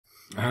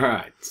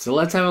Alright, so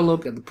let's have a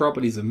look at the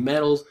properties of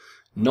metals,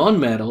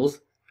 non-metals,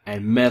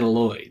 and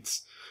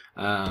metalloids.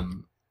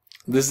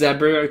 This is our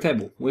periodic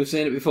table. We've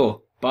seen it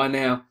before. By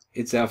now,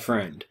 it's our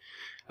friend.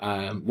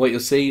 What you'll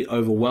see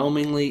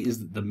overwhelmingly is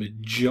that the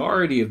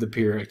majority of the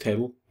periodic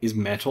table is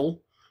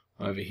metal,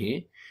 over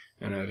here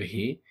and over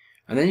here.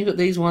 And then you've got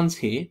these ones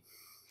here.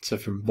 So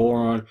from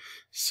boron,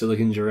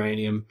 silicon,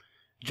 germanium,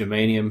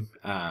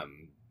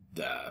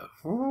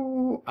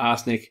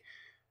 arsenic,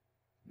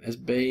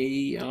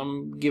 SB,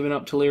 I'm giving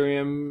up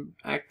tellurium,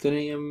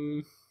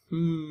 actinium,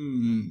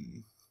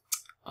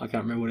 I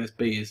can't remember what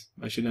SB is.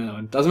 I should know that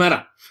one. Doesn't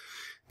matter.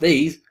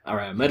 These are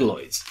our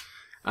metalloids.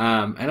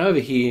 And over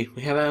here,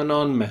 we have our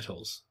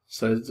non-metals.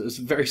 So it's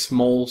a very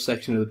small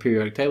section of the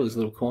periodic table, this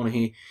little corner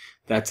here,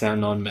 that's our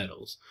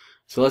non-metals.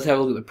 So let's have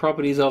a look at the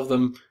properties of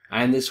them,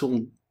 and this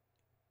will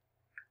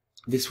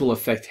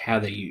affect how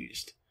they're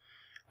used.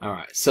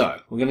 Alright, so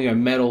we're going to go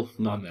metal,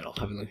 non-metal,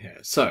 have a look here.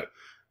 So,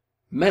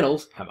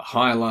 metals have a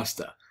high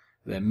luster.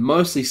 They're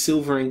mostly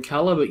silver in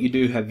colour, but you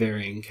do have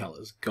varying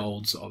colours.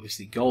 Gold's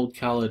obviously gold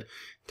coloured,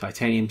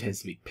 titanium tends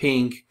to be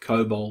pink,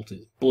 cobalt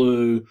is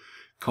blue,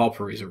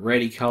 copper is a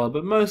reddy colour,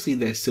 but mostly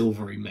they're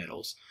silvery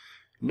metals.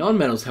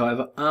 Non-metals,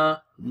 however,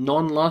 are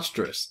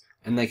non-lustrous,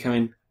 and they come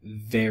in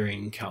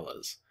varying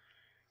colours.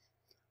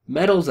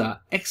 Metals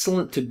are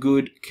excellent to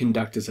good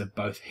conductors of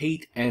both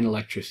heat and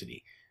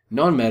electricity.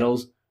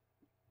 Non-metals,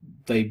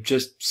 they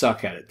just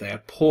suck at it. They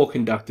are poor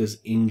conductors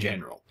in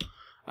general.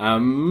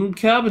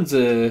 Carbon's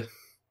an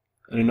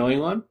annoying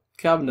one.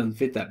 Carbon doesn't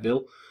fit that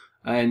bill.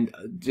 And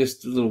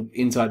just a little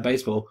inside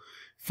baseball,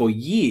 for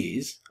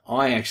years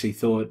I actually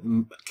thought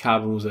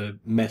carbon was a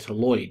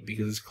metalloid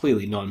because it's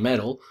clearly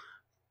non-metal,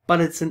 but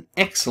it's an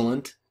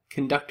excellent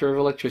conductor of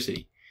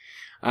electricity.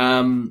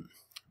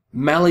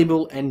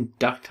 Malleable and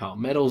ductile.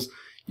 Metals,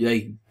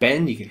 they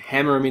bend, you can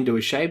hammer them into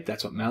a shape,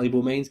 that's what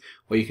malleable means,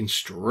 or you can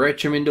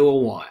stretch them into a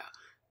wire.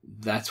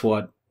 That's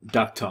what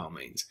ductile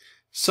means.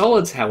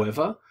 Solids,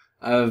 however,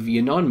 of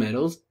your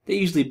non-metals, they're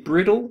usually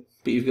brittle,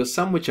 but you've got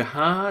some which are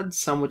hard,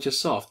 some which are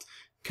soft.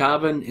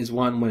 Carbon is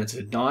one when it's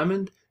a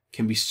diamond,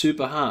 can be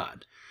super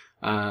hard,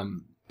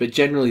 but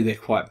generally they're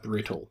quite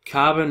brittle.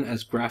 Carbon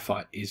as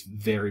graphite is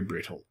very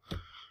brittle.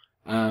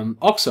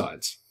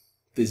 Oxides.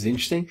 This is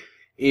interesting.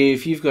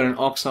 If you've got an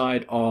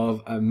oxide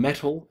of a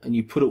metal and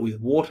you put it with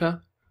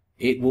water,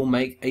 it will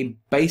make a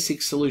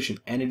basic solution,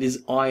 and it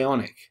is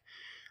ionic.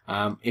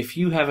 If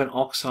you have an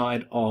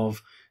oxide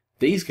of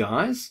these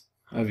guys,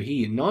 over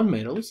here,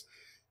 non-metals,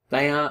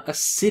 they are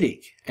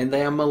acidic and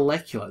they are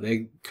molecular,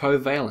 they're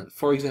covalent.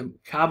 For example,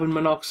 carbon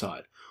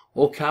monoxide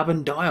or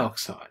carbon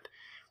dioxide.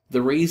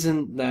 The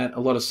reason that a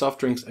lot of soft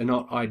drinks are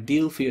not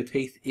ideal for your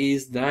teeth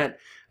is that,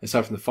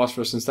 aside from the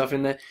phosphorus and stuff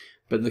in there,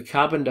 but the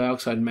carbon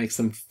dioxide makes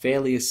them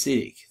fairly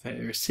acidic.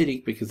 They're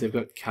acidic because they've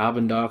got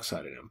carbon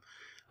dioxide in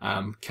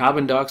them.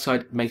 Carbon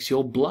dioxide makes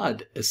your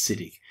blood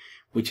acidic,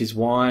 which is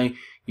why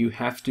you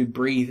have to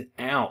breathe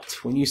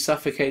out. When you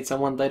suffocate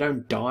someone, they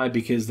don't die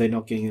because they're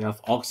not getting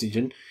enough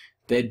oxygen.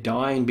 They're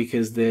dying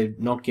because they're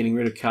not getting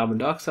rid of carbon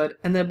dioxide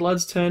and their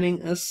blood's turning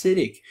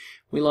acidic.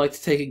 We like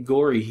to take it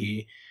gory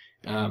here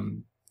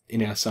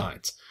in our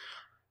science.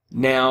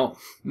 Now,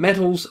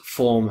 metals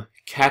form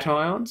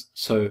cations,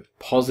 so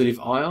positive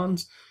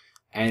ions,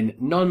 and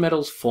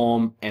non-metals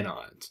form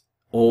anions,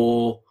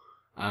 or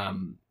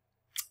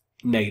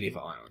negative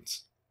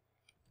ions.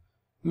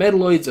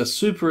 Metalloids are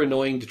super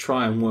annoying to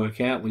try and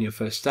work out when you're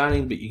first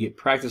starting, but you get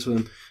practice with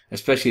them,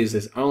 especially as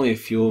there's only a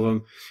few of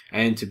them,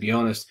 and to be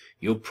honest,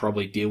 you'll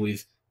probably deal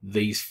with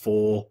these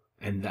 4,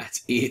 and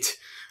that's it.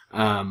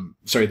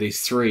 Sorry,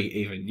 these 3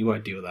 even. You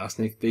won't deal with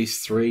arsenic. These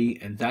 3,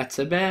 and that's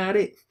about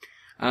it.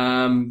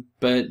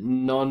 But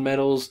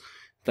non-metals,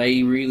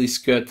 they really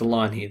skirt the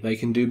line here. They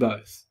can do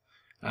both.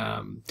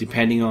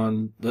 Depending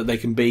on, they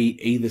can be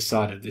either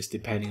side of this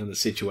depending on the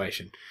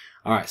situation.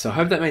 Alright, so I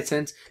hope that made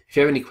sense. If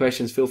you have any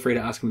questions, feel free to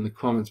ask them in the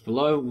comments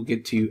below. We'll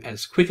get to you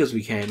as quick as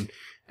we can.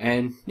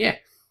 And yeah,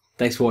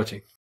 thanks for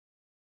watching.